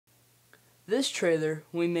This trailer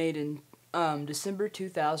we made in December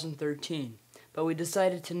 2013, but we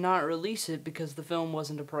decided to not release it because the film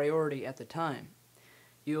wasn't a priority at the time.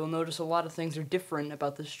 You'll notice a lot of things are different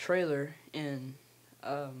about this trailer than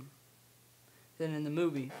in the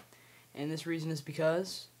movie. And this reason is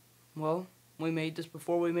because, well, we made this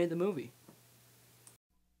before we made the movie.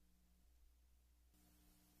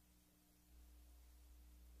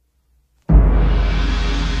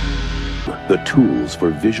 The tools for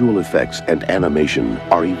visual effects and animation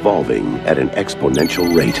are evolving at an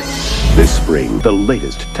exponential rate. This spring, the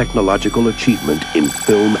latest technological achievement in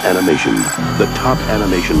film animation. The top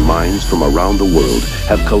animation minds from around the world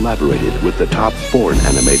have collaborated with the top foreign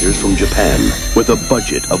animators from Japan with a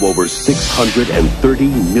budget of over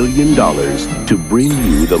 $630 million to bring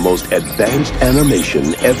you the most advanced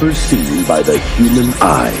animation ever seen by the human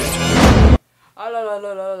eye. Ah la la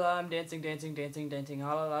la la la, I'm dancing, dancing, dancing, dancing.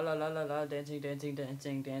 Ah la la la la la la, dancing, dancing,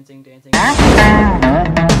 dancing, dancing, dancing.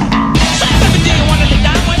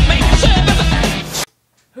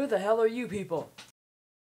 Who the hell are you people?